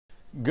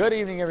Good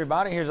evening,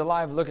 everybody. Here's a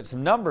live look at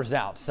some numbers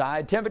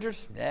outside.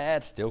 Temperatures,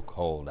 it's still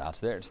cold out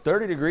there. It's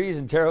 30 degrees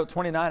in Terre Haute,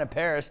 29 in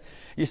Paris.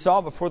 You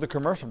saw before the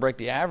commercial break,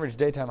 the average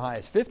daytime high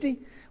is 50.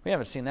 We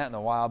haven't seen that in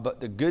a while,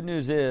 but the good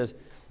news is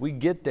we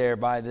get there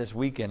by this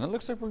weekend. It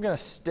looks like we're going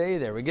to stay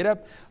there. We get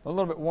up a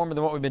little bit warmer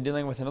than what we've been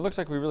dealing with, and it looks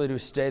like we really do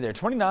stay there.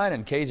 29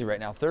 in Casey right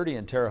now, 30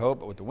 in Terre Haute,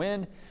 but with the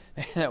wind,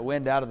 that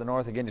wind out of the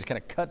north again just kind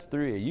of cuts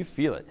through you. You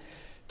feel it.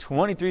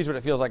 23 is what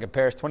it feels like in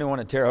Paris, 21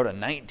 in Terre Haute, and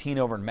 19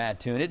 over in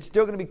Mattoon. It's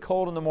still going to be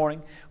cold in the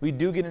morning. We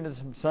do get into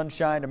some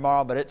sunshine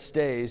tomorrow, but it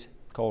stays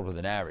colder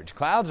than average.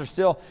 Clouds are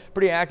still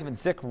pretty active and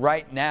thick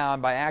right now,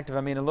 and by active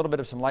I mean a little bit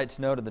of some light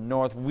snow to the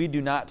north. We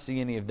do not see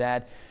any of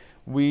that.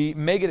 We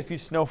may get a few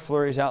snow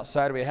flurries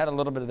outside. We had a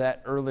little bit of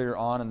that earlier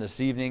on in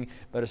this evening,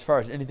 but as far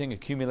as anything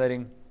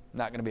accumulating,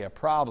 not going to be a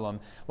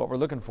problem. What we're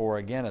looking for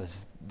again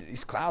is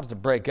these clouds to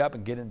break up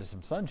and get into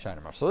some sunshine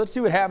tomorrow. So let's see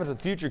what happens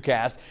with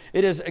Futurecast.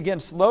 It is again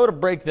slow to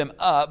break them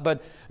up,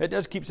 but it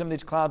does keep some of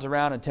these clouds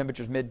around and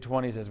temperatures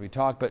mid-20s as we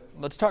talk. But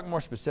let's talk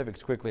more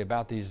specifics quickly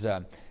about these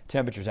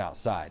temperatures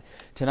outside.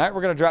 Tonight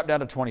we're going to drop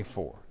down to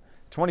 24.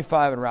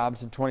 25 in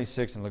Robinson,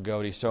 26 in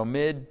Lagodi. So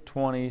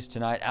mid-20s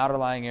tonight, outer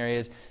lying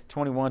areas,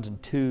 21s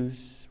and 2s.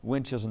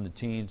 Wind chills in the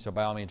teens, so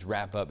by all means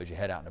wrap up as you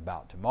head out and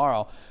about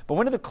tomorrow. But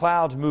when do the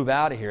clouds move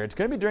out of here? It's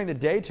going to be during the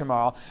day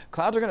tomorrow.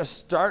 Clouds are going to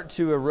start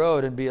to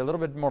erode and be a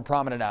little bit more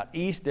prominent out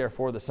east.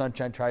 Therefore, the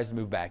sunshine tries to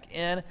move back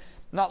in.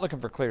 Not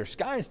looking for clear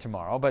skies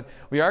tomorrow, but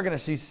we are going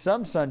to see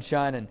some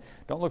sunshine, and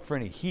don't look for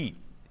any heat.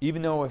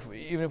 Even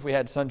if we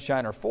had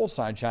sunshine or full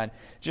sunshine,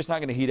 it's just not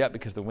going to heat up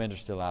because the winds are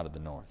still out of the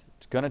north.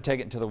 It's going to take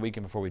it until the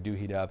weekend before we do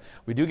heat up.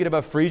 We do get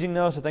above freezing,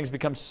 though, so things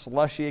become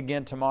slushy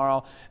again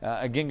tomorrow.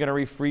 Again, going to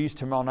refreeze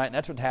tomorrow night, and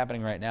that's what's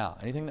happening right now.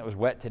 Anything that was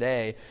wet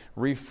today,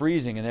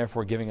 refreezing, and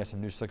therefore giving us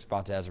some new slick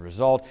spots as a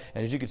result.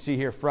 And as you can see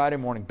here, Friday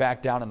morning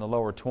back down in the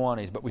lower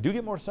 20s, but we do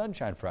get more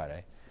sunshine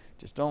Friday.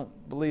 Just don't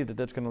believe that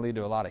that's going to lead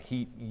to a lot of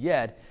heat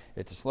yet.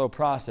 It's a slow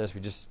process.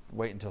 We just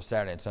wait until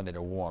Saturday and Sunday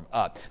to warm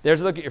up. There's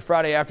a look at your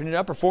Friday afternoon.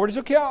 Upper 40s.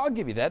 Okay, I'll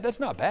give you that. That's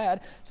not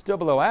bad. Still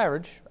below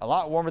average. A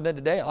lot warmer than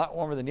today, a lot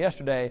warmer than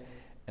yesterday.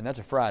 And that's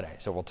a Friday,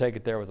 so we'll take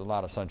it there with a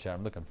lot of sunshine.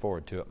 I'm looking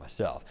forward to it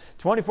myself.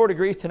 24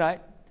 degrees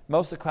tonight.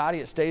 Mostly cloudy.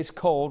 It stays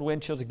cold.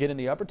 Wind chills again in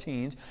the upper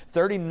teens.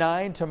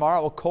 39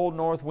 tomorrow. A cold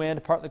north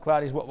wind. Partly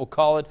cloudy is what we'll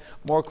call it.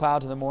 More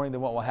clouds in the morning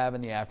than what we'll have in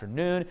the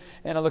afternoon.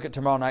 And a look at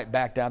tomorrow night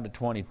back down to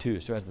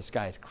 22. So as the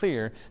sky is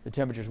clear, the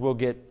temperatures will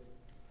get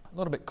a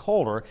little bit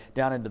colder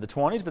down into the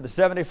 20s, but the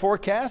 7-day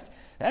forecast,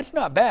 that's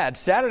not bad.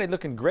 Saturday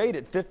looking great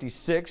at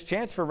 56.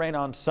 Chance for rain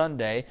on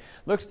Sunday.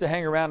 Looks to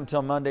hang around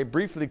until Monday.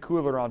 Briefly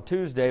cooler on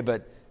Tuesday,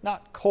 but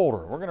not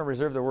colder. We're going to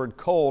reserve the word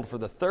cold for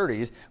the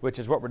 30s, which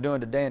is what we're doing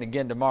today and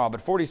again tomorrow.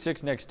 But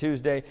 46 next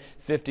Tuesday,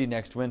 50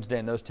 next Wednesday,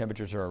 and those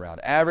temperatures are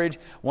around average.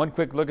 One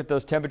quick look at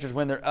those temperatures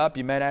when they're up.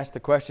 You might ask the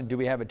question, do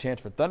we have a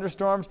chance for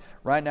thunderstorms?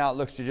 Right now it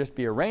looks to just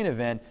be a rain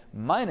event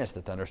minus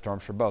the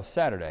thunderstorms for both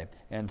Saturday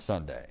and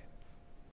Sunday.